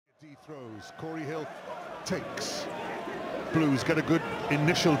throws. Corey Hill takes. Blues get a good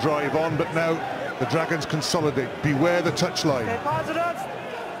initial drive on, but now the Dragons consolidate. Beware the touchline. Stay positive.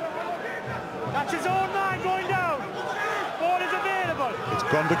 That's his own man going down. Ball is available. It's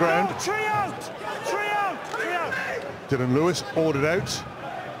gone to ground. Oh, three out. Three out. Three out. Dylan Lewis ordered out.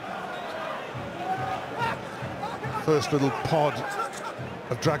 First little pod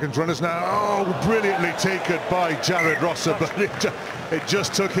of Dragons runners now. Oh, brilliantly taken by Jared Rosser, but it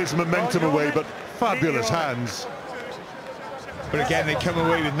just took his momentum away, but fabulous hands. But again, they come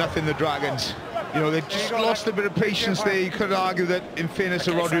away with nothing, the Dragons. You know, they just lost a bit of patience there. You could argue that, in fairness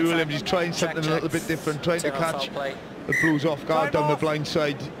to Rodri Williams, he's trying something a little bit different, trying to catch the Blues off guard down the blind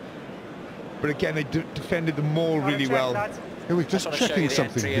side. But again, they defended the maul really well. Here we're just checking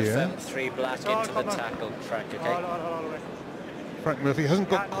something here. Three black into the tackle, Frank, okay? Frank Murphy hasn't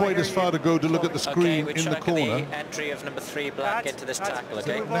got quite as far to go to look at the screen in the corner. The entry of number 3 black into this tackle,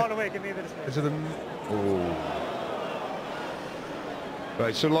 okay? Is it a... Oh.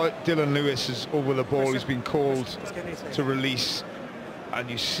 Right, so like Dylan Lewis is over the ball, he's been called to release, and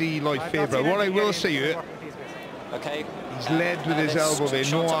you see Lloyd Fairbrother. What I will say here, okay, he's led with his elbow there,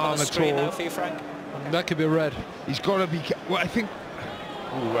 no arm at all. That could be red. He's got to be. Well, I think.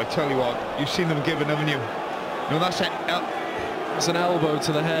 Oh, I tell you what, you've seen them given, haven't you? No, that's it's an elbow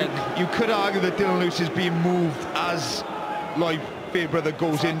to the head. You could argue that Dylan Lewis is being moved as Lloyd Fairbrother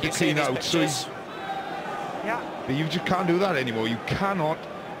goes in to clean out. So he's. But you just can't do that anymore. You cannot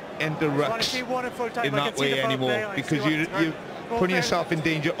enter rucks in that way anymore, because you're putting yourself in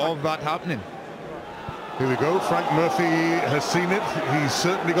danger of that happening. Here we go. Frank Murphy has seen it. He's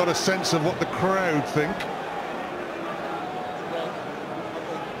certainly got a sense of what the crowd think.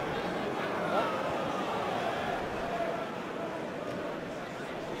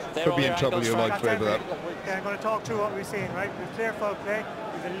 Could be in trouble, you like Fairbrother. Okay, I'm going to talk through what we've seen, right? With clear foul play,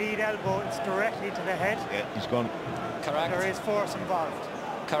 with a lead elbow, it's directly to the head. Yeah, he's gone. Correct. There is force involved.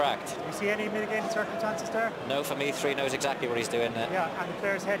 Correct. Do you see any mitigating circumstances there? No, for me, 3 knows exactly what he's doing there. Yeah, and the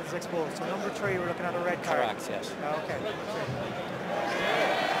player's head is exposed. So number 3, we're looking at a red card. Correct, yes. Okay.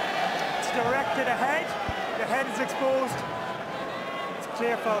 It's direct to the head. The head is exposed. It's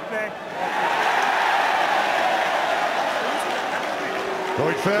clear foul play.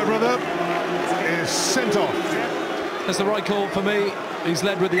 Lloyd Fairbrother is sent off. That's the right call for me. He's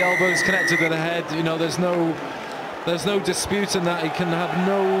led with the elbows connected to the head. You know, there's no disputing that. He can have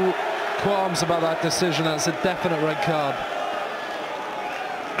no qualms about that decision. That's a definite red card.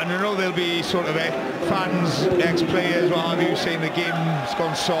 And I know there'll be sort of fans, ex-players, what have you, saying the game's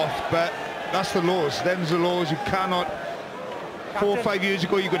gone soft, but that's the laws. Them's the laws. You cannot. 4 or 5 years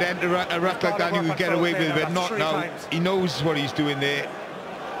ago, you could enter a ruck like that and you could get away with it, but not now. He knows what he's doing there,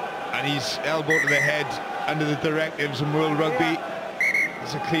 and he's elbow to the head under the directives of World Rugby.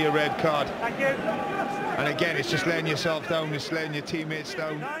 It's a clear red card. And again, it's just letting yourself down, it's letting your teammates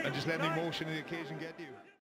down, and just letting the emotion of the occasion get you.